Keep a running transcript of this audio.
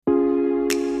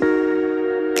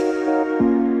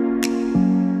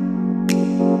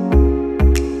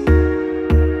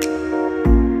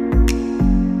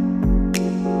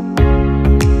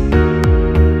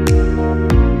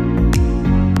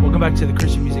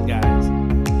Music Guys,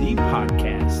 the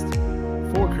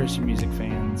podcast for Christian music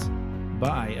fans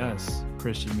by us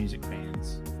Christian music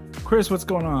fans. Chris, what's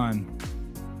going on?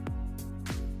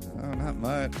 Oh, not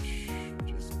much.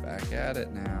 Just back at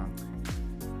it now.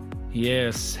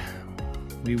 Yes,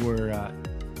 we were,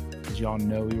 as y'all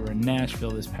know, we were in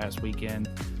Nashville this past weekend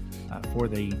for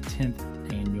the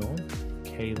 10th annual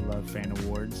K-Love Fan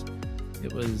Awards.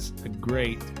 It was a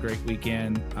great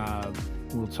weekend.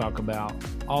 We'll talk about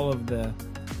all of the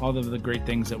great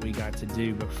things that we got to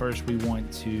do. But first, we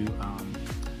want to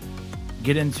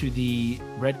get into the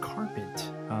red carpet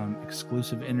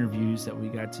exclusive interviews that we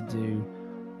got to do.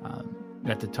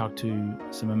 Got to talk to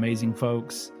some amazing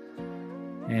folks,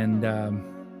 and the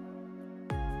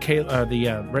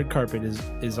red carpet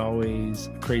is always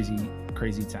a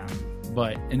crazy time,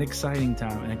 but an exciting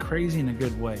time, and crazy in a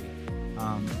good way.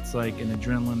 It's like an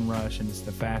adrenaline rush, and it's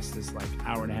the fastest, like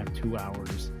hour and a half, 2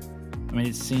 hours. I mean,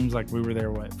 it seems like we were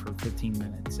there, for 15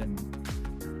 minutes, and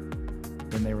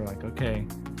then they were like, okay,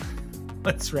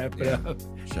 let's wrap it up.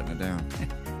 Shutting it down.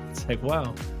 It's like,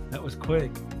 wow, that was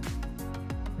quick.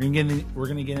 We're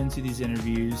gonna get into these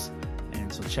interviews,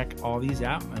 and so check all these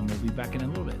out, and we'll be back in a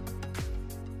little bit.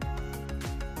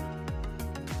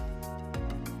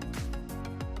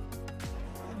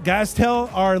 Guys, tell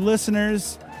our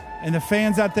listeners and the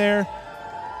fans out there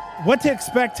what to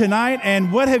expect tonight,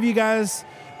 and what have you guys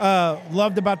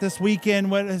loved about this weekend?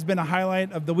 What has been a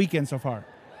highlight of the weekend so far?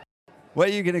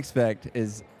 What you can expect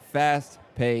is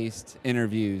fast-paced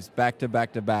interviews, back to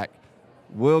back to back.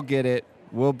 We'll get it.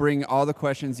 We'll bring all the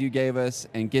questions you gave us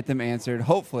and get them answered,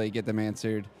 hopefully get them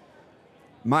answered.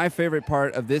 My favorite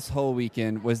part of this whole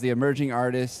weekend was the emerging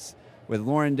artists with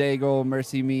Lauren Daigle,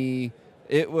 Mercy Me.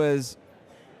 It was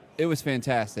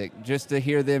fantastic just to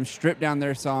hear them strip down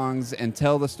their songs and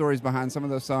tell the stories behind some of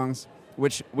those songs,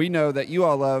 which we know that you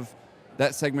all love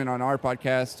that segment on our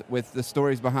podcast with the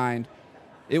stories behind.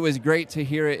 It was great to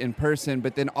hear it in person,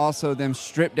 but then also them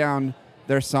strip down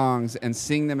their songs and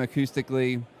sing them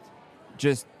acoustically.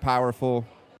 Just powerful.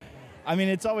 I mean,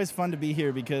 it's always fun to be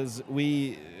here because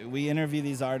we interview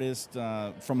these artists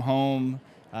from home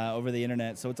over the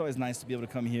internet, so it's always nice to be able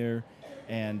to come here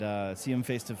and see them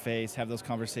face to face, have those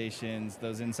conversations,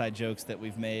 those inside jokes that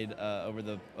we've made over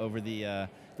the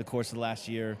course of the last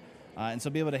year, and so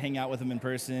be able to hang out with them in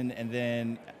person, and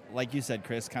then, like you said,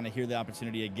 Chris, kind of hear the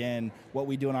opportunity again. What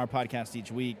we do in our podcast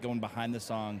each week, going behind the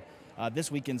song, this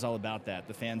weekend's all about that.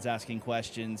 The fans asking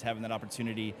questions, having that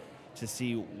opportunity to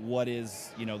see what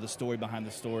is, the story behind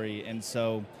the story, and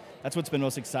so that's what's been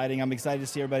most exciting. I'm excited to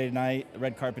see everybody tonight. The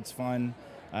red carpet's fun.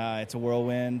 It's a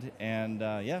whirlwind, and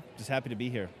just happy to be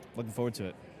here. Looking forward to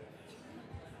it.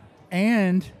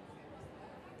 And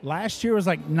last year was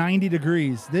like 90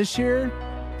 degrees. This year,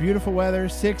 beautiful weather,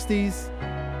 60s,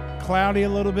 cloudy a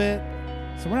little bit.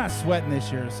 So we're not sweating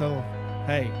this year. So,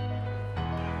 hey.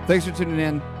 Thanks for tuning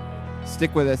in.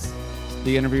 Stick with us.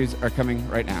 The interviews are coming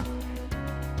right now.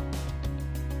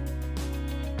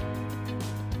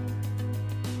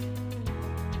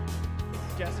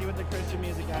 Jesse with the Christian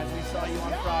Music Guys. We saw you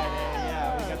on Friday.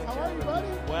 Yeah, we got the How are you, buddy?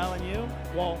 Well, and you?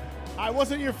 Well, I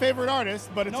wasn't your favorite artist,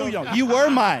 but it's okay. You were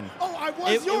mine. Oh, I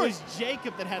was yours. It was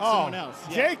Jacob that had someone else.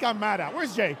 Yeah. Jake, I'm mad at.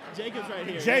 Where's Jake? Jacob's right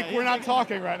here. Jake, Yeah, we're not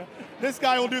talking right now. This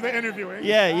guy will do the interviewing.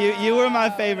 Yeah, you were my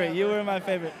favorite. You were my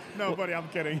favorite. No, buddy, I'm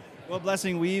kidding. Well,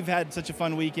 Blessing, we've had such a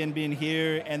fun weekend being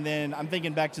here, and then I'm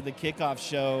thinking back to the kickoff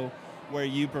show where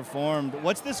you performed.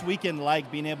 What's this weekend like,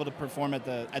 being able to perform at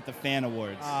the Fan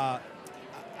Awards?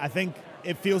 I think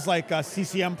it feels like a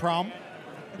CCM prom,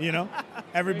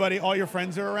 Everybody, all your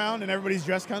friends are around, and everybody's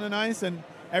dressed kind of nice, and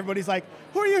everybody's like,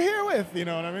 who are you here with? You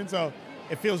know what I mean? So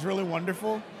it feels really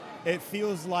wonderful. It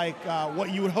feels like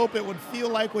what you would hope it would feel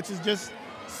like, which is just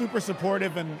super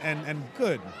supportive and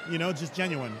good, just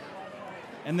genuine.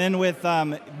 And then with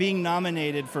being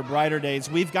nominated for Brighter Days,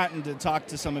 we've gotten to talk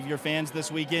to some of your fans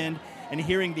this weekend and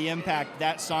hearing the impact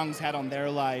that song's had on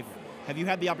their life. Have you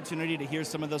had the opportunity to hear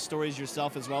some of those stories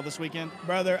yourself as well this weekend?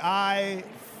 Brother, I'm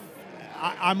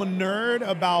a nerd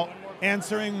about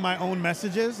answering my own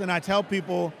messages, and I tell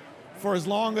people for as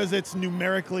long as it's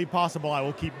numerically possible, I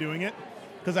will keep doing it,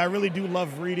 because I really do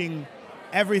love reading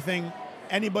everything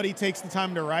anybody takes the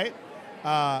time to write.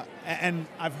 And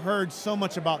I've heard so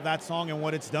much about that song and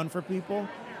what it's done for people.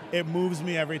 It moves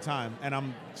me every time, and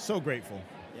I'm so grateful.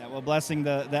 Yeah, well, Blessing,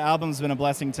 the album's been a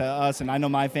blessing to us, and I know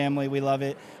my family, we love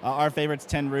it. Our favorite's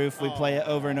Tin Roof. We play it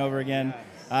over and over again.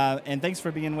 And thanks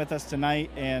for being with us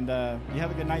tonight, and you have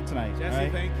a good night tonight. Jesse,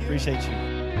 right? thank you. Appreciate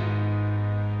you.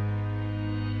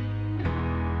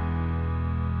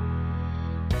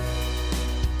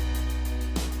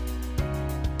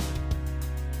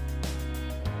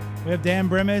 We have Dan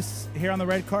Bremis here on the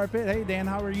red carpet. Hey, Dan,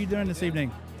 how are you doing this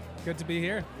evening? Good to be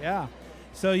here. Yeah.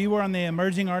 So you were on the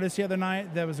Emerging Artists the other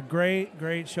night. That was a great,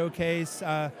 great showcase.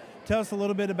 Tell us a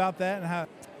little bit about that and how.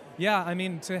 Yeah, I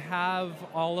mean, to have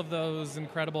all of those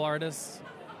incredible artists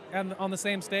and on the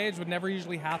same stage would never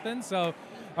usually happen. So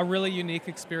a really unique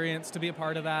experience to be a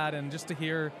part of that and just to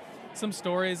hear some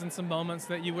stories and some moments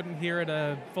that you wouldn't hear at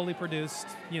a fully produced,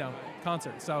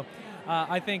 concert. So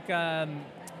I think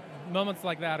moments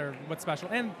like that are what's special.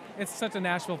 And it's such a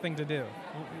Nashville thing to do.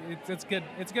 It's good.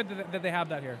 It's good that they have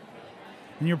that here.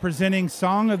 And you're presenting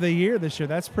Song of the Year this year.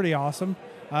 That's pretty awesome.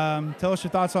 Tell us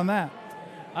your thoughts on that.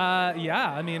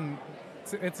 Yeah, I mean,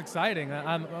 it's exciting.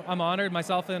 I'm honored.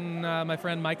 Myself and my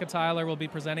friend Micah Tyler will be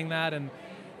presenting that, and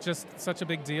just such a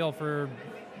big deal for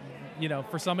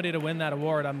somebody to win that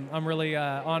award. I'm really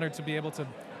honored to be able to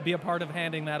be a part of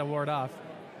handing that award off.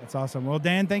 That's awesome. Well,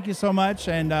 Dan, thank you so much,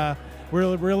 and we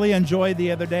really enjoyed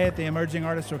the other day at the Emerging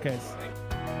Artist Showcase.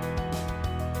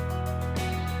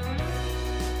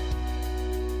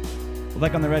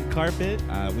 Back on the red carpet,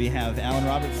 we have Alan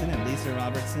Robertson and Lisa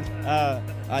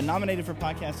Robertson, nominated for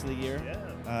Podcast of the Year.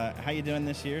 Yeah. How you doing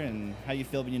this year, and how you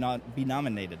feel when you not be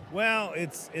nominated? Well,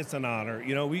 it's an honor.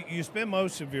 You spend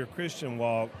most of your Christian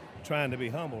walk trying to be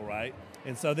humble, right?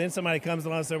 And so then somebody comes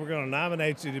along and says, we're going to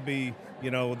nominate you to be, the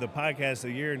Podcast of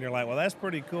the Year, and you're like, well, that's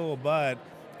pretty cool, but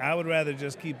I would rather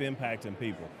just keep impacting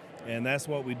people. And that's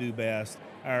what we do best.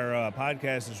 Our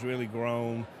podcast has really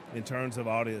grown in terms of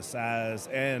audience size,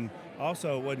 and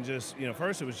also it wasn't just,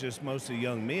 first it was just mostly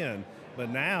young men, but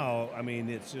now, I mean,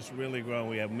 it's just really grown.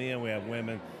 We have men, we have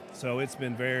women, so it's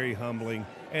been very humbling.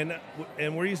 And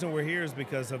the reason we're here is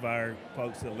because of our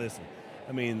folks that listen.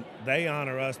 I mean, they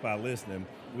honor us by listening.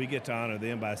 We get to honor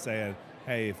them by saying,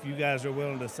 hey, if you guys are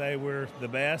willing to say we're the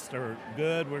best or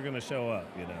good, we're going to show up,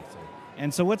 So.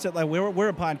 And so what's it like? We're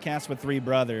a podcast with three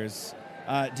brothers.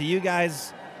 Do you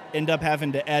guys end up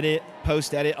having to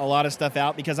post-edit a lot of stuff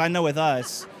out? Because I know with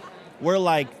us, we're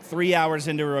like 3 hours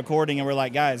into a recording and we're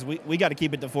like, guys, we got to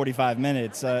keep it to 45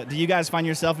 minutes. Do you guys find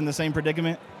yourself in the same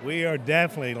predicament? We are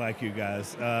definitely like you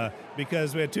guys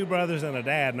because we had two brothers and a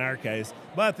dad in our case.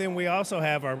 But then we also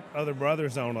have our other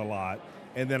brothers on a lot,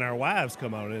 and then our wives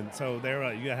come on, and so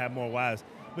they're you got to have more wives.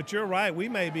 But you're right, we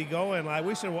may be going like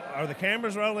we should. Are the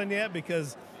cameras rolling yet?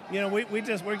 Because we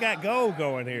got gold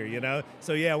going here,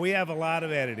 So yeah, we have a lot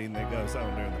of editing that goes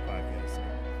on during the podcast.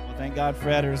 Well, thank God for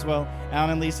editors as well.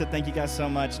 Alan and Lisa, thank you guys so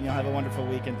much, and you'll have a wonderful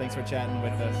weekend. Thanks for chatting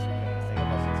with us.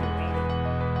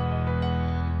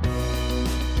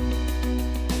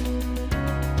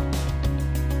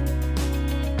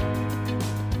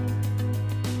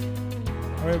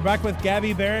 All right, we're back with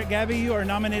Gabby Barrett. Gabby, you are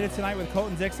nominated tonight with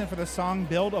Colton Dixon for the song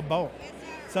Build a Boat.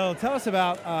 So tell us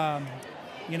about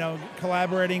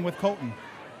collaborating with Colton.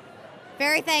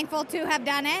 Very thankful to have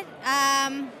done it.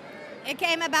 It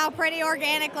came about pretty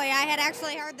organically. I had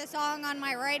actually heard the song on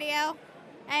my radio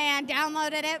and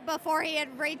downloaded it before he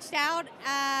had reached out.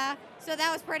 So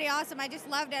that was pretty awesome. I just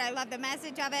loved it. I loved the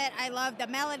message of it. I loved the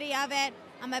melody of it.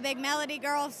 I'm a big melody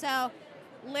girl, so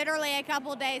literally a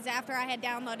couple days after I had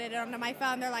downloaded it onto my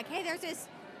phone, they're like, hey, there's this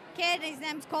kid, his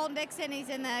name's Colton Dixon. He's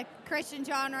in the Christian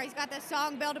genre. He's got this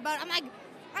song, Build a Boat. I'm like,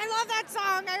 I love that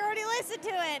song. I already listened to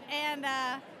it. And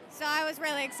so I was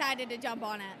really excited to jump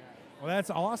on it. Well, that's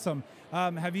awesome.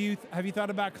 Have you thought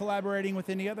about collaborating with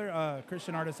any other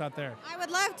Christian artists out there? I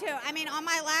would love to. I mean, on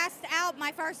my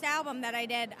my first album that I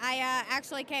did, I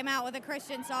actually came out with a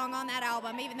Christian song on that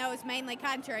album, even though it was mainly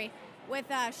country, with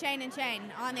Shane and Shane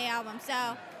on the album. So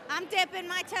I'm dipping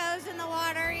my toes in the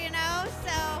water,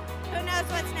 so who knows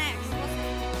what's next. We'll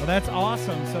see. Well, that's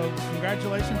awesome. So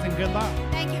congratulations and good luck.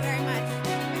 Thank you very much.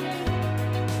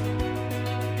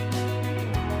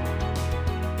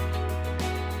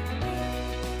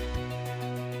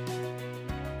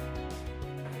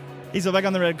 So back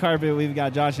on the red carpet, we've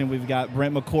got Josh and we've got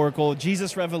Brent McCorkle.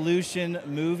 Jesus Revolution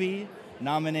movie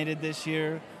nominated this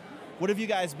year. What have you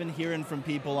guys been hearing from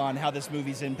people on how this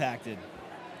movie's impacted?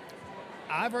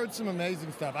 I've heard some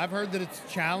amazing stuff. I've heard that it's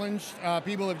challenged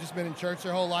people who have just been in church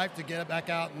their whole life to get back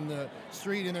out in the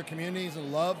street in their communities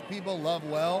and love people, love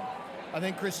well. I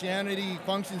think Christianity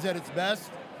functions at its best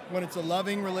when it's a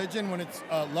loving religion, when it's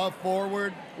a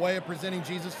love-forward way of presenting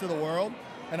Jesus to the world.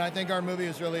 And I think our movie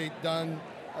has really done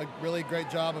a really great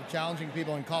job of challenging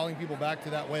people and calling people back to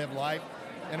that way of life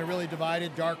in a really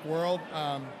divided, dark world.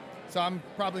 So I'm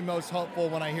probably most hopeful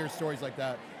when I hear stories like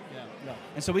that. Yeah.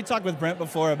 And so we talked with Brent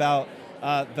before about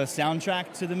the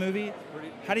soundtrack to the movie.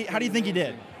 How do you think he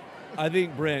did? I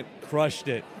think Brent crushed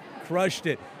it.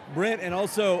 Brent, and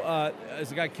also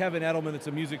as a guy, Kevin Edelman, that's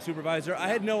a music supervisor, I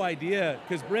had no idea,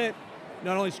 because Brent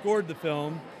not only scored the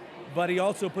film, but he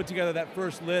also put together that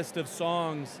first list of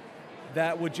songs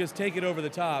that would just take it over the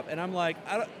top. And I'm like,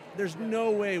 there's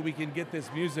no way we can get this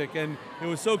music. And it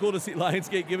was so cool to see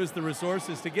Lionsgate give us the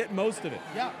resources to get most of it.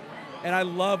 Yeah. And I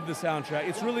love the soundtrack.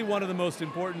 It's really one of the most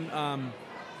important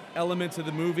elements of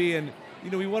the movie. And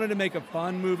we wanted to make a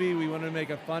fun movie. We wanted to make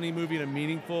a funny movie and a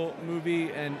meaningful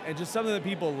movie, and just something that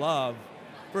people love,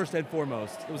 first and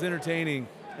foremost. It was entertaining,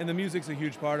 and the music's a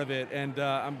huge part of it. And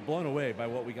I'm blown away by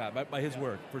what we got, by his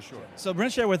work, for sure. So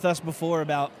Brent shared with us before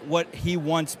about what he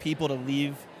wants people to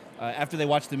leave after they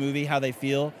watch the movie, how they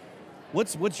feel.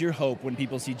 What's your hope when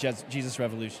people see Jesus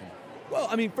Revolution? Well,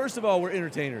 I mean, first of all, we're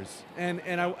entertainers,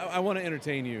 and I want to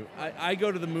entertain you. I go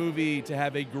to the movie to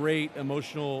have a great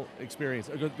emotional experience.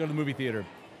 I go to the movie theater.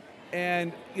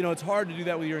 And, it's hard to do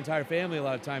that with your entire family a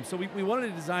lot of times. So we wanted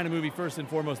to design a movie first and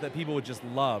foremost that people would just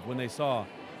love when they saw.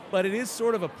 But it is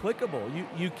sort of applicable.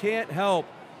 You can't help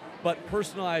but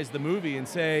personalize the movie and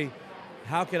say,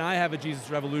 how can I have a Jesus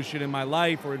Revolution in my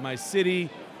life or in my city?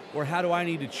 Or how do I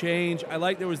need to change? I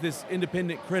like there was this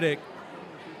independent critic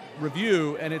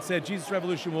review, and it said Jesus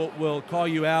Revolution will call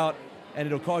you out and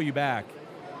it'll call you back.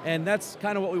 And that's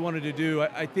kind of what we wanted to do.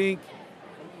 I think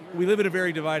we live in a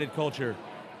very divided culture,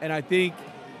 and I think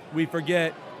we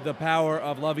forget the power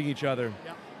of loving each other,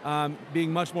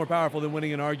 being much more powerful than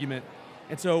winning an argument.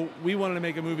 And so we wanted to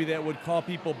make a movie that would call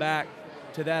people back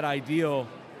to that ideal,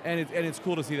 and it's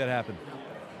cool to see that happen.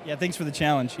 Yeah, thanks for the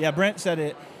challenge. Yeah, Brent said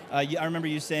it. I remember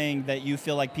you saying that you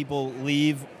feel like people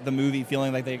leave the movie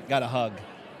feeling like they got a hug.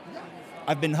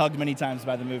 I've been hugged many times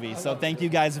by the movie, so thank you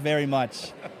guys very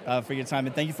much for your time,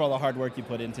 and thank you for all the hard work you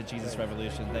put into Jesus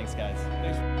Revolution. Thanks, guys.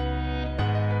 Thanks.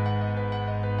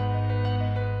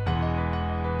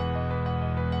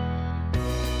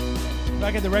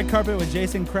 Back at the red carpet with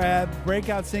Jason Crabb,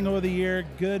 breakout single of the year,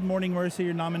 Good Morning Mercy,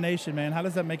 your nomination, man. How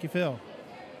does that make you feel?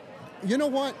 You know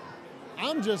what?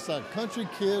 I'm just a country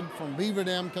kid from Beaver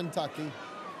Dam, Kentucky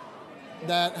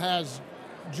that has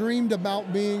dreamed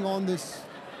about being on this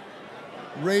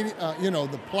radio,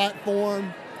 the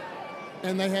platform,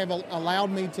 and they have allowed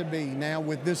me to be now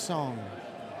with this song.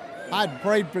 I'd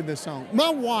prayed for this song. My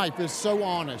wife is so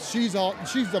honest. She's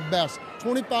the best.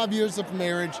 25 years of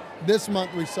marriage. This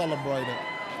month we celebrate it.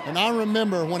 And I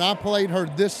remember when I played her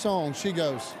this song, she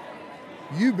goes,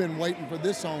 "You've been waiting for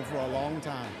this song for a long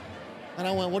time." And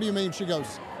I went, "What do you mean?" She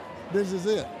goes, "This is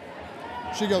it."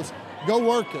 She goes, "Go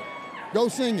work it. Go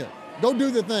sing it. Go do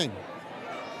the thing."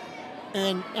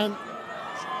 And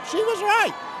she was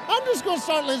right. I'm just going to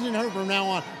start listening to her from now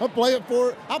on. I'll play it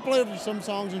for some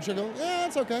songs, and she'll go, "Yeah,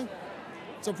 it's okay."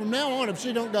 So from now on, if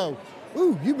she don't go,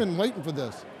 "Ooh, you've been waiting for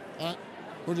this,"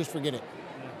 we'll just forget it.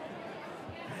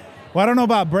 Well, I don't know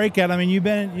about breakout. I mean, you've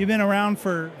been around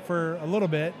for a little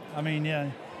bit. I mean, yeah,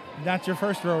 not your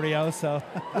first rodeo, so.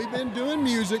 We've been doing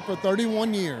music for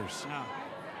 31 years. Wow.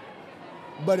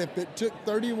 But if it took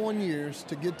 31 years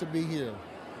to get to be here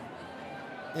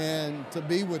and to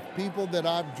be with people that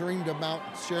I've dreamed about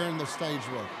sharing the stage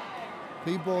with,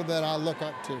 people that I look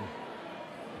up to,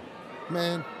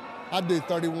 man, I'd do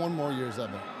 31 more years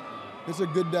of it. It's a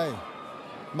good day.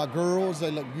 My girls,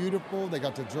 they look beautiful. They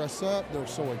got to dress up. They're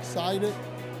so excited.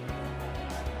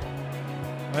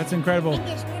 That's incredible.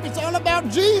 It's all about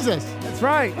Jesus. That's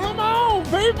right. Come on,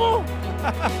 people.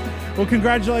 Well,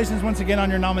 congratulations once again on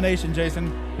your nomination, Jason.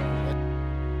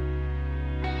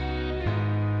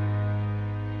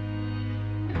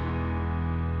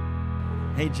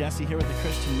 Hey, Jesse here with the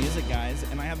Christian Music Guys,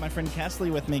 and I have my friend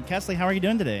Kesley with me. Kesley, how are you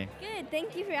doing today? Good,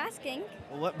 thank you for asking.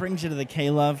 Well, what brings you to the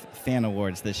K-Love Fan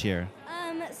Awards this year?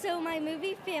 So my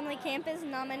movie Family Camp is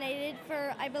nominated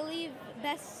for, I believe,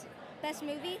 best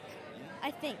movie. I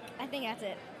think that's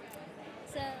it.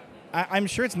 So I'm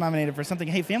sure it's nominated for something.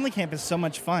 Hey, Family Camp is so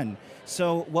much fun.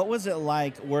 So what was it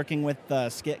like working with the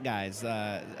skit guys,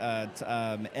 Eddie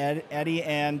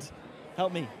and,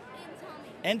 help me.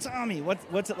 And Tommy.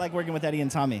 What's it like working with Eddie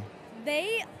and Tommy?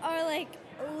 They are like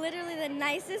literally the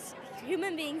nicest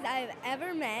human beings I've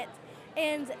ever met,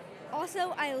 and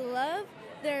also I love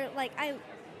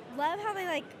how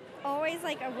they always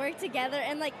work together,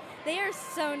 and they are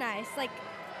so nice.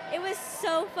 It was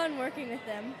so fun working with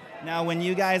them. Now, when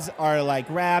you guys are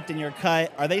wrapped and you're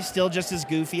cut, are they still just as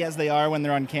goofy as they are when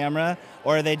they're on camera,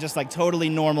 or are they just totally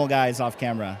normal guys off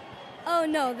camera? Oh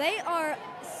no, they are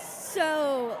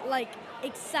so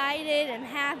excited and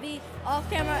happy off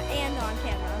camera and on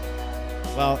camera.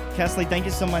 Well, Kesley, thank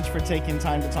you so much for taking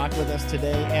time to talk with us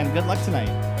today, and good luck tonight.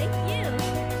 Thank you.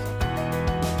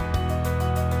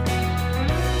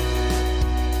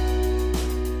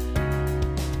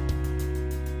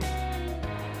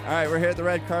 All right, we're here at the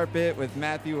red carpet with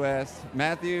Matthew West.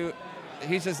 Matthew,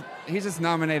 he's just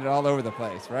nominated all over the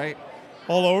place, right?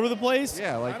 All over the place?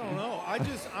 Yeah, like I don't know.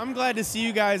 I'm glad to see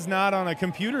you guys not on a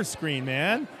computer screen,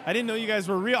 man. I didn't know you guys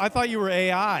were real. I thought you were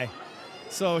AI.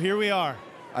 So here we are.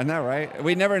 I know, right?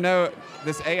 We never know.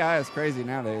 This AI is crazy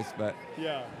nowadays, but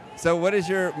Yeah. So what is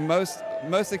your most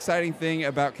exciting thing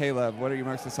about K-Love? What are you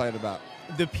most excited about?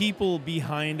 The people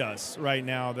behind us right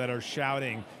now that are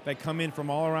shouting, that come in from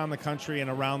all around the country and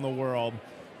around the world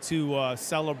to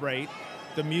celebrate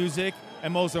the music,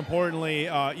 and most importantly,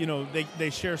 they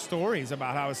share stories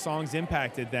about how songs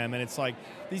impacted them. And it's like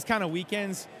these kind of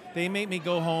weekends, they make me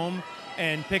go home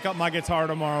and pick up my guitar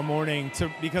tomorrow morning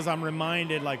because I'm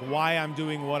reminded like why I'm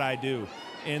doing what I do,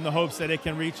 in the hopes that it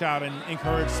can reach out and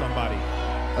encourage somebody.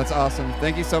 That's awesome.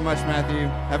 Thank you so much, Matthew.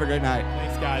 Have a great night.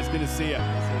 Thanks, guys. Good to see you. All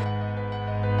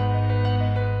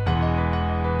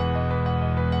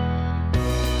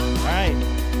right.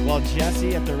 Well,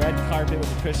 Jesse at the red carpet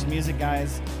with the Christian music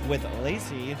guys with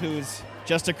Lacey, who's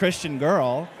just a Christian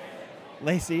girl.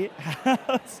 Lacey,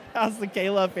 how's the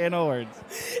K-Love Fan Awards?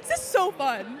 This is so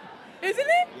fun, isn't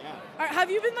it? Yeah.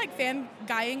 Have you been like fan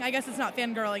guying? I guess it's not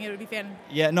fan girling. It would be fan.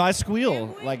 Yeah, no, I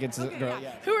squeal like it's a girl.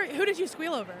 Yeah. Who did you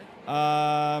squeal over? You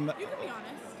can be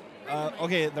honest.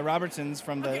 Okay, the Robertsons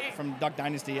from Duck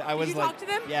Dynasty. I was Did you like, talk to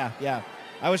them? Yeah.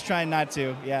 I was trying not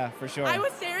to. Yeah, for sure. I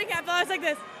was staring at them. I was like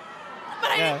this, but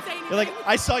I didn't say anything. You're like,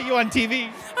 I saw you on TV.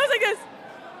 I was like this.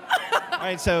 All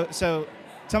right, so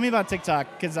tell me about TikTok,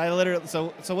 because I literally.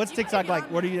 So what's TikTok like?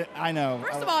 What are you? I know.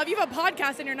 First of all, if you have a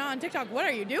podcast and you're not on TikTok, what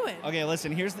are you doing? Okay,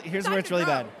 listen. Here's where it's really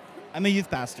bad. I'm a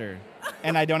youth pastor,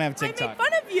 and I don't have TikTok. I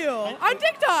made fun of you on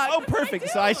TikTok. Oh, perfect.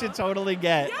 So I should totally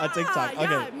get a TikTok. Okay.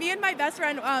 Yeah, me and my best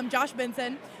friend, Josh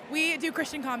Benson, we do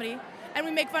Christian comedy, and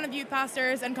we make fun of youth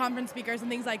pastors and conference speakers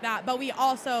and things like that, but we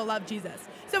also love Jesus.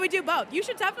 So we do both. You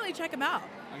should definitely check him out.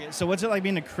 Okay, so what's it like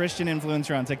being a Christian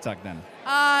influencer on TikTok then?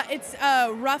 It's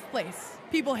a rough place.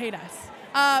 People hate us.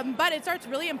 But it starts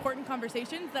really important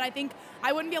conversations that I think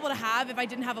I wouldn't be able to have if I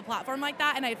didn't have a platform like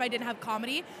that, and if I didn't have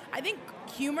comedy. I think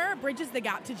humor bridges the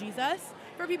gap to Jesus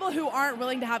for people who aren't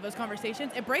willing to have those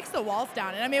conversations. It breaks the walls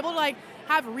down, and I'm able to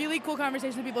have really cool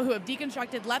conversations with people who have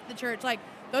deconstructed, left the church.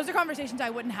 Those are conversations I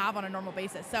wouldn't have on a normal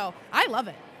basis. So I love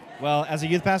it. Well, as a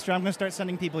youth pastor, I'm going to start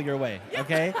sending people your way,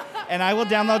 okay? And I will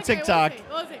download TikTok,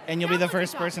 we'll see. and you'll be the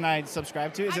first person I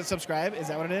subscribe to. Is it subscribe? Is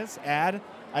that what it is? Ad?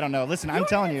 I don't know. Listen, I'm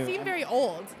telling you. You seem very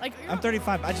old. I'm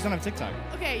 35. I just don't have TikTok.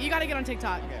 Okay, you got to get on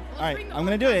TikTok. Okay. All right, I'm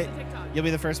going to do it. You'll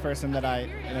be the first person that I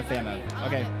am a fan of.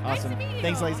 Okay, awesome.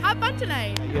 Thanks, Lacey. Have fun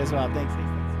tonight. You as well. Thanks.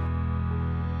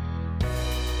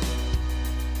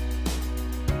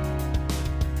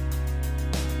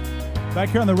 Back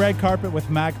here on the red carpet with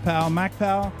MacPal.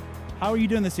 MacPal, how are you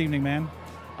doing this evening, man?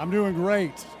 I'm doing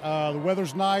great. The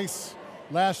weather's nice.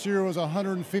 Last year was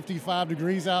 155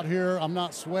 degrees out here. I'm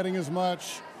not sweating as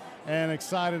much, and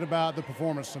excited about the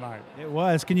performance tonight. It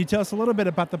was. Can you tell us a little bit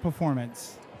about the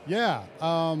performance? Yeah,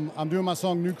 I'm doing my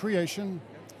song New Creation,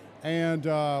 and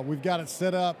we've got it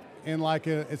set up in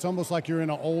it's almost like you're in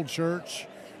an old church,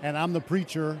 and I'm the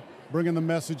preacher bringing the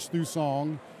message through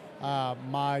song.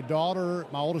 My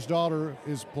oldest daughter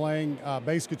is playing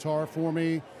bass guitar for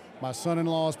me. My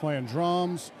son-in-law is playing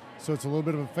drums, so it's a little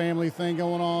bit of a family thing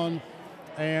going on.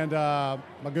 And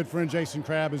my good friend Jason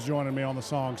Crabb is joining me on the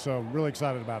song, so I'm really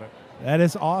excited about it. That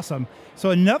is awesome.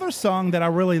 So another song that I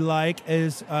really like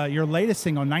is your latest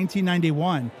single,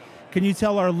 1991. Can you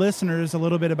tell our listeners a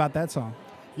little bit about that song?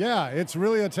 Yeah, it's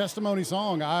really a testimony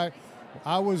song. I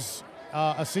was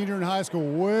a senior in high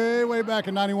school way back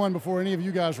in 91 before any of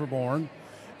you guys were born,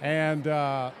 and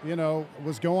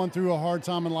was going through a hard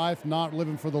time in life, not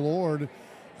living for the Lord,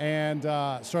 and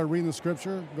started reading the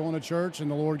scripture, going to church,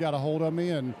 and the Lord got a hold of me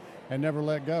and never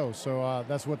let go. So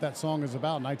that's what that song is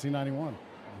about, 1991.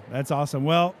 That's awesome.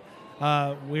 Well,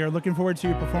 we are looking forward to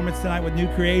your performance tonight with New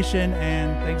Creation,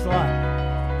 and thanks a lot.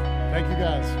 Thank you,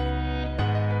 guys.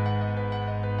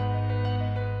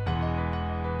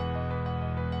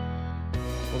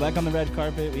 Well, back on the red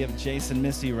carpet, we have Jason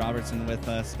Misty Robertson with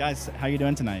us. Guys, how are you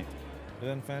doing tonight?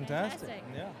 Doing fantastic.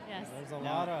 Yeah. Yes.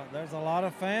 There's a lot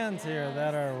of fans here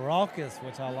that are raucous,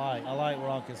 which I like. I like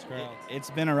raucous crowds.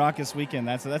 It's been a raucous weekend.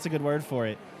 That's a good word for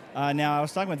it. Now, I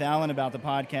was talking with Alan about the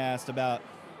podcast, about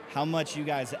how much you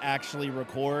guys actually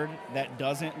record that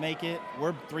doesn't make it.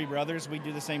 We're three brothers. We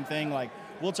do the same thing.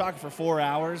 We'll talk for 4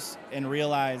 hours and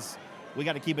realize we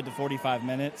got to keep it to 45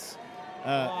 minutes.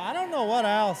 Well, I don't know what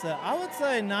else. I would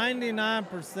say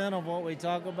 99% of what we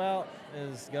talk about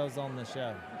goes on the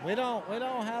show. We don't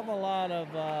have a lot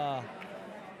of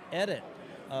edit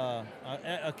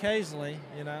occasionally,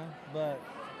 but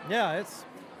yeah,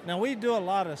 now we do a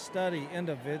lot of study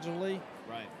individually.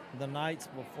 Right. The nights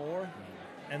before,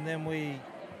 and then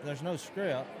there's no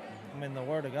script. I mean, the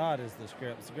Word of God is the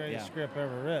script. It's the greatest script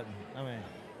ever written. I mean,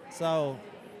 so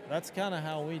that's kind of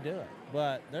how we do it.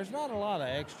 But there's not a lot of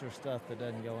extra stuff that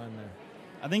doesn't go in there.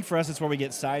 I think for us, it's where we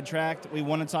get sidetracked. We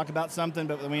want to talk about something,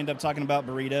 but we end up talking about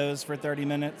burritos for 30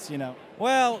 minutes, you know.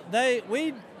 Well, That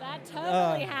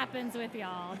totally happens with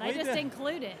y'all. They just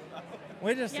include it.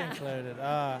 We just include it.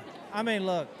 I mean,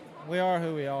 look, we are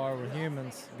who we are. We're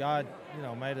humans. God,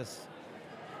 made us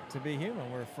to be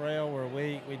human. We're frail. We're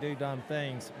weak. We do dumb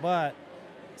things. But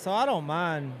so I don't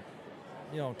mind,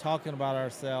 talking about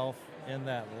ourselves in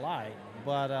that light.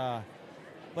 But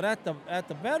at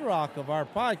the bedrock of our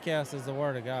podcast is the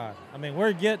Word of God. I mean,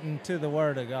 we're getting to the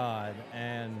Word of God,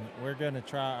 and we're going to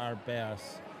try our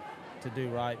best to do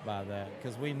right by that,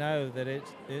 because we know that it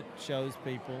shows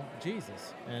people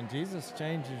Jesus, and Jesus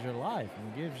changes your life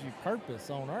and gives you purpose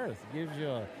on earth. It gives you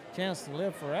a chance to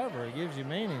live forever. It gives you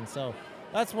meaning. So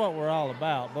that's what we're all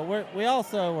about. But we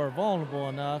also are vulnerable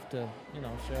enough to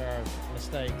share our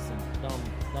mistakes and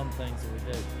dumb things that we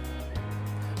do.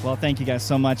 Well, thank you guys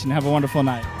so much, and have a wonderful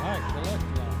night. All right, good luck to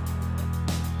y'all.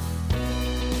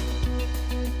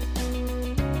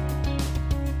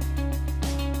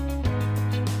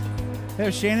 We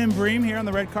have Shannon Bream here on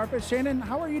the red carpet. Shannon,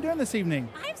 how are you doing this evening?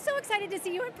 I'm so excited to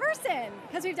see you in person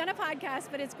because we've done a podcast,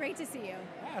 but it's great to see you.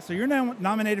 Yeah, so you're now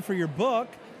nominated for your book,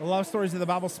 The Love Stories of the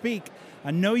Bible Speak.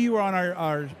 I know you were on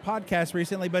our podcast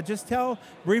recently, but just tell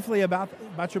briefly about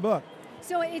your book.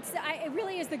 So it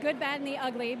really is the good, bad, and the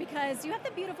ugly, because you have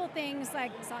the beautiful things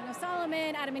like Song of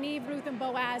Solomon, Adam and Eve, Ruth and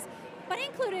Boaz, but I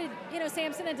included,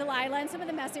 Samson and Delilah and some of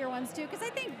the messier ones too, because I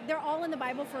think they're all in the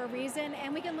Bible for a reason,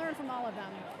 and we can learn from all of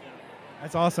them.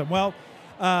 That's awesome. Well,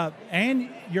 and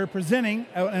you're presenting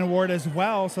an award as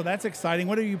well, so that's exciting.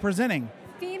 What are you presenting?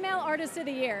 Female Artist of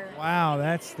the Year. Wow,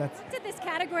 that's. I looked at this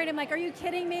category and I'm like, are you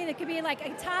kidding me? That could be like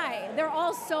a tie. They're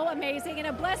all so amazing, and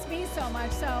it blessed me so much,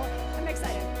 so I'm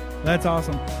excited. That's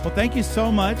awesome. Well, thank you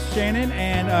so much, Shannon,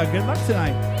 and good luck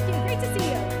tonight. Thank you. Great to see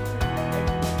you.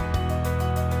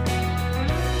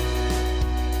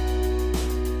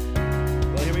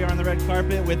 Well, here we are on the red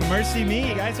carpet with Mercy Me.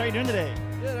 Guys, how are you doing today?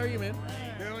 Good, how are you, man?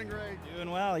 Doing great.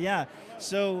 Doing well, yeah.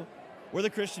 So we're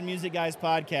the Christian Music Guys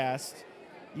podcast.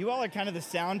 You all are kind of the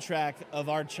soundtrack of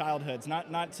our childhoods,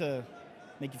 not to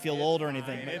make you feel old or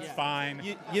anything. It's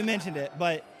fine. You mentioned it,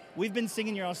 but we've been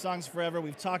singing your all songs forever.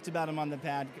 We've talked about them on the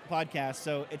podcast,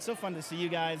 so it's so fun to see you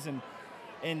guys.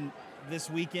 And this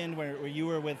weekend where you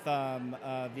were with the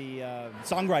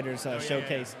Songwriters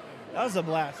Showcase, that was a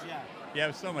blast. Yeah, it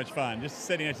was so much fun. Just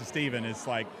sitting next to Steven is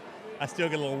like, I still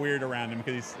get a little weird around him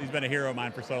because he's been a hero of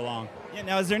mine for so long. Yeah.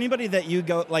 Now, is there anybody that you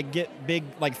go get big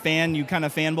fan? You kind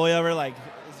of fanboy over? Like,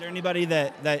 is there anybody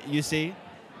that you see?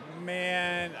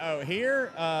 Man,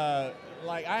 here, I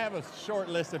have a short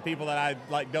list of people that I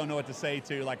don't know what to say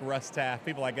to, like Russ Taff,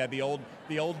 people like that, the old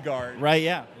guard. Right.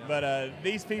 Yeah. But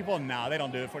these people, no, they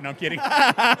don't do it for. No, I'm kidding.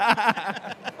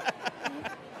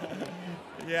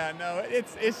 Yeah, no,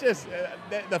 it's just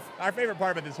our favorite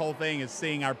part about this whole thing is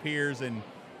seeing our peers, and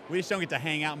we just don't get to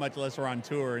hang out much unless we're on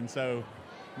tour. And so,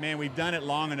 man, we've done it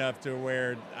long enough to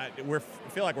where I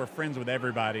feel like we're friends with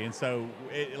everybody. And so,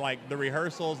 the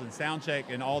rehearsals and sound check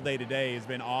and all day today has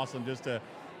been awesome just to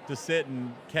sit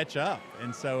and catch up.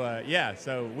 And so,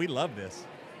 so we love this.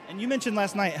 And you mentioned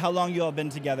last night how long you all been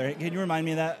together. Can you remind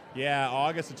me of that? Yeah,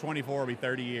 August of 24 will be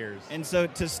 30 years. And so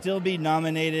to still be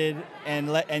nominated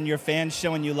and your fans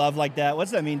showing you love like that,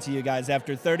 what's that mean to you guys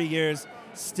after 30 years,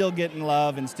 still getting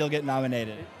love and still getting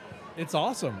nominated? It's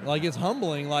awesome. It's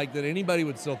humbling, that anybody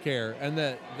would still care, and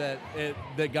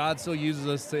that God still uses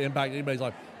us to impact anybody's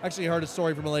life. I actually heard a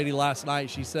story from a lady last night.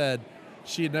 She said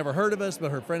she had never heard of us,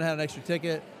 but her friend had an extra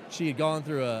ticket. She had gone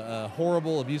through a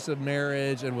horrible, abusive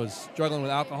marriage and was struggling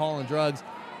with alcohol and drugs.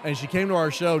 And she came to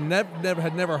our show,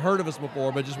 had never heard of us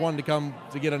before, but just wanted to come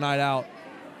to get a night out.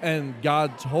 And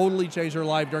God totally changed her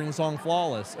life during the song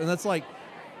Flawless. And that's it's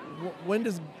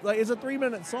a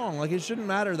 3-minute song. It shouldn't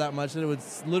matter that much that it would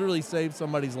literally save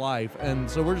somebody's life.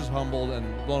 And so we're just humbled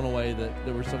and blown away that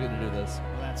we're still getting to do this.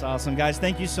 Well, that's awesome. Guys,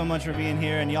 thank you so much for being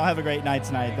here, and y'all have a great night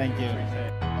tonight. Thank you.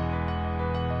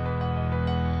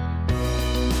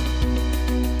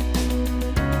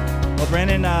 Well,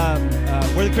 Brandon,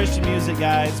 we're the Christian Music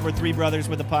Guys. We're three brothers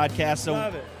with a podcast. So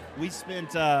Love it. we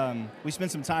spent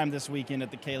some time this weekend at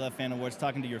the K-Love Fan Awards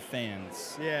talking to your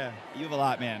fans. Yeah. You have a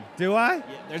lot, man. Do I? Yeah,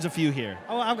 there's a few here.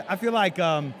 Oh, I feel like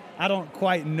I don't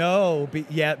quite know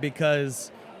yet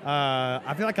because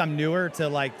I feel like I'm newer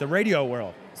to the radio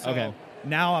world. So Okay.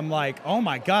 Now I'm like, oh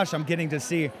my gosh, I'm getting to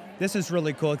see. This is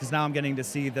really cool because now I'm getting to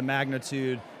see the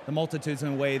magnitude, the multitudes,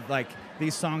 and the way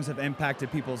these songs have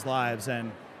impacted people's lives,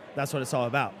 and that's what it's all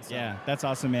about. So. Yeah, that's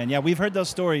awesome, man. Yeah, we've heard those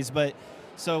stories, but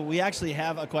so we actually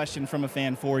have a question from a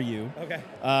fan for you. Okay.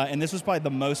 And this was probably the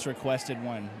most requested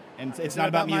one. And it's not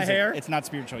about music. my hair? It's not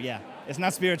spiritual. Yeah, it's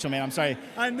not spiritual, man. I'm sorry.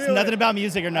 I knew it's nothing it. about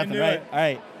music or nothing, knew right? it. All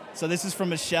right. So this is from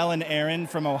Michelle and Aaron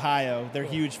from Ohio. They're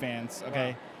huge fans.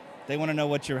 Okay. They want to know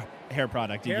what your hair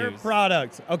product you Hair use.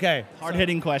 product. Okay.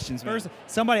 Hard-hitting questions, man. First,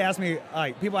 somebody asked me,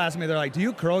 like, people ask me, they're like, do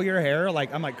you curl your hair?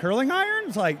 Like, I'm like, curling iron?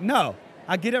 It's like, no.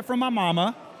 I get it from my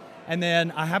mama, and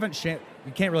then I haven't, you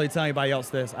can't really tell anybody else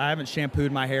this, I haven't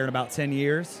shampooed my hair in about 10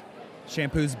 years.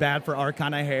 Shampoo's bad for our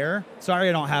kind of hair. Sorry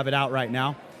I don't have it out right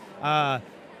now.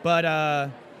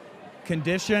 But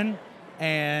condition,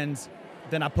 and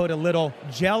then I put a little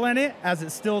gel in it as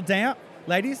it's still damp.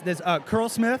 Ladies, there's Curl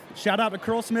Smith. Shout out to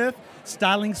Curl Smith.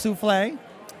 Styling souffle.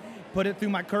 Put it through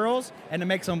my curls, and it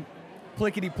makes them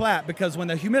plickety-plat, because when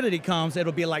the humidity comes,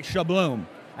 it'll be like shabloom,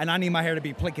 and I need my hair to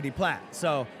be plickety-plat.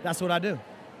 So that's what I do.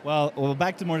 Well,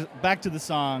 back to the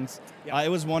songs. It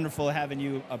was wonderful having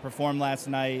you perform last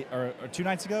night or 2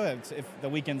 nights ago. If the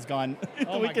weekend's gone,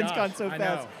 Oh my weekend's gosh, gone so I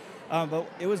fast. But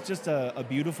it was just a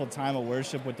beautiful time of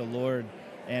worship with the Lord,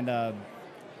 and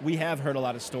we have heard a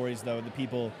lot of stories, though, the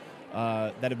people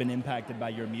that have been impacted by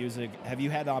your music. Have you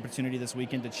had the opportunity this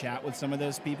weekend to chat with some of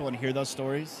those people and hear those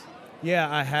stories?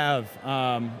 Yeah, I have.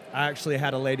 I actually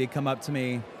had a lady come up to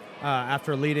me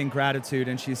after leading Gratitude,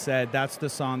 and she said, that's the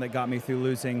song that got me through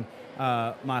losing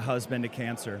my husband to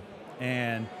cancer.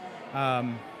 And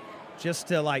just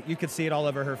to, like, you could see it all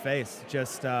over her face,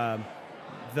 just the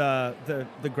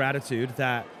gratitude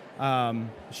that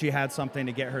she had something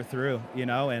to get her through, you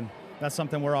know, and that's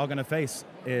something we're all going to face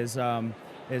is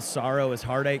sorrow, is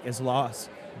heartache, is loss.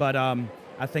 But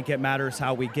I think it matters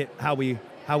how we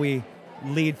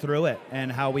lead through it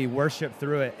and how we worship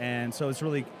through it. And so it's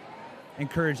really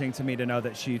encouraging to me to know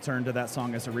that she turned to that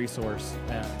song as a resource.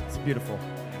 It's beautiful.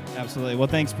 Absolutely. Well,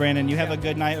 thanks, Brandon. You have a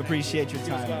good night. Appreciate your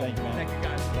time. Thank you, man. Thank you,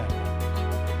 guys.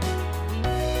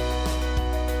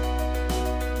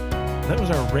 That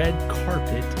was our red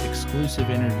carpet exclusive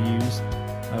interviews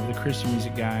of the Christian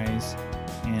Music Guys,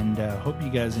 and hope you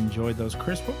guys enjoyed those.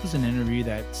 Chris, what was an interview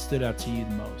that stood out to you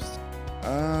the most?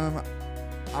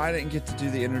 I didn't get to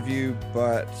do the interview,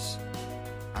 but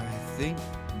I think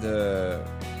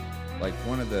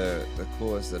one of the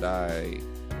coolest that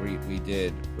we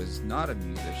did was not a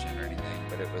musician or anything,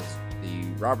 but it was the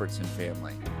Robertson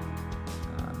family.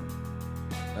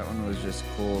 That one was just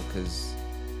cool because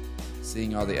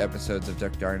seeing all the episodes of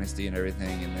Duck Dynasty and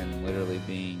everything, and then literally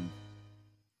being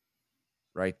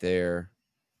right there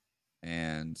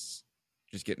and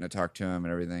just getting to talk to him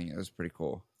and everything, it was pretty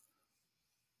cool.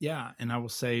 Yeah, and I will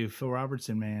say Phil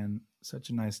Robertson, man, such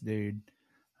a nice dude.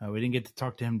 We didn't get to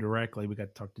talk to him directly. We got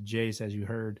to talk to Jace, as you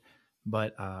heard.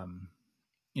 But,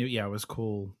 it was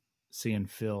cool seeing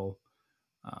Phil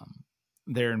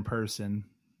there in person.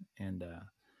 And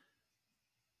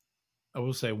I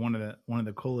will say one of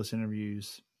the coolest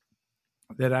interviews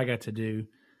that I got to do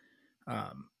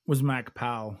was Mac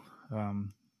Powell,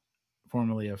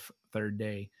 formerly of Third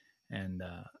Day, and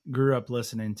grew up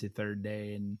listening to Third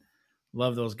Day and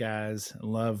love those guys.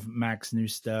 Love Mac's new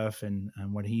stuff and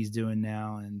what he's doing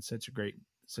now, and such a great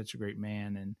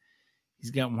man. And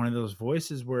he's got one of those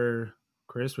voices where,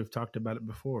 Chris, we've talked about it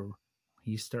before.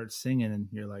 He starts singing and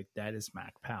you're like, that is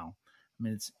Mac Powell. I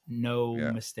mean, it's no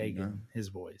mistaking his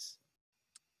voice.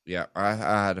 Yeah, I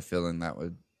had a feeling that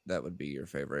would be your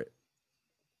favorite.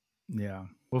 Yeah.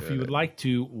 Well, if you would like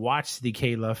to watch the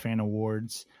K-Love Fan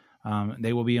Awards,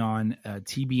 they will be on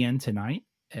TBN tonight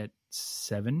at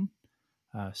 7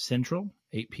 Central,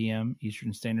 8 p.m.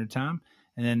 Eastern Standard Time.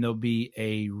 And then there'll be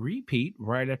a repeat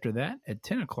right after that at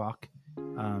 10 o'clock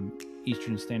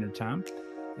Eastern Standard Time.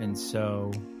 And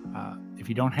so if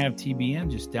you don't have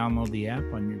TBN, just download the app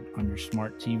on your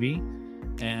smart TV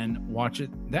and watch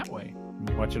it that way.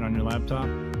 You watch it on your laptop.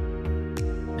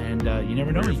 And you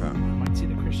never know, you might see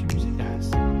the Christian Music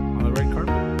Guys on the red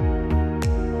carpet.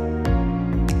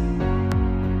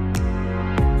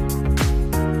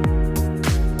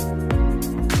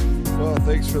 Well,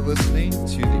 thanks for listening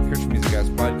to the Christian Music Guys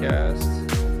podcast.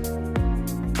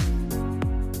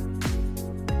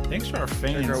 Thanks to our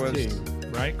fans too,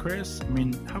 right, Chris? I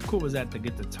mean, how cool was that to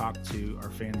get to talk to our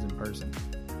fans in person?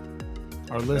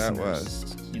 Our listeners, that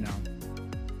was, you know.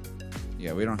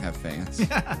 Yeah, we don't have fans.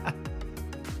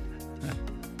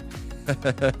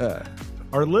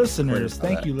 Our listeners,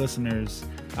 thank you, listeners.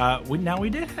 We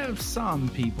did have some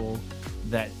people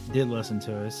that did listen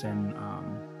to us and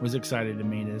was excited to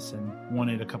meet us and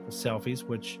wanted a couple selfies,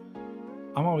 which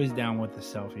I'm always down with the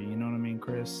selfie. You know what I mean,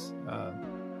 Chris?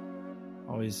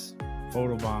 always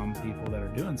photobomb people that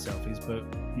are doing selfies, but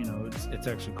you know, it's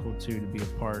actually cool too to be a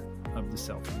part of the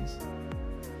selfies.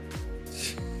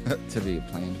 To be a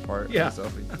planned part Yeah. of the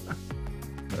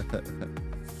selfie.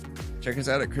 Check us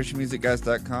out at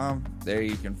christianmusicguys.com. There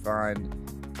you can find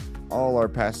all our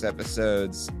past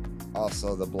episodes,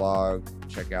 also the blog.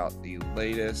 Check out the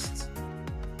latest.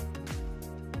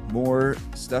 More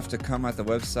stuff to come at the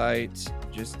website.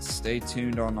 Just stay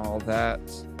tuned on all that.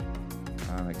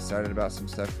 I'm excited about some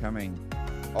stuff coming.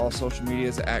 All social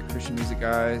medias at Christian Music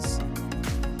Guys.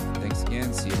 Thanks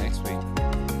again. See you next week.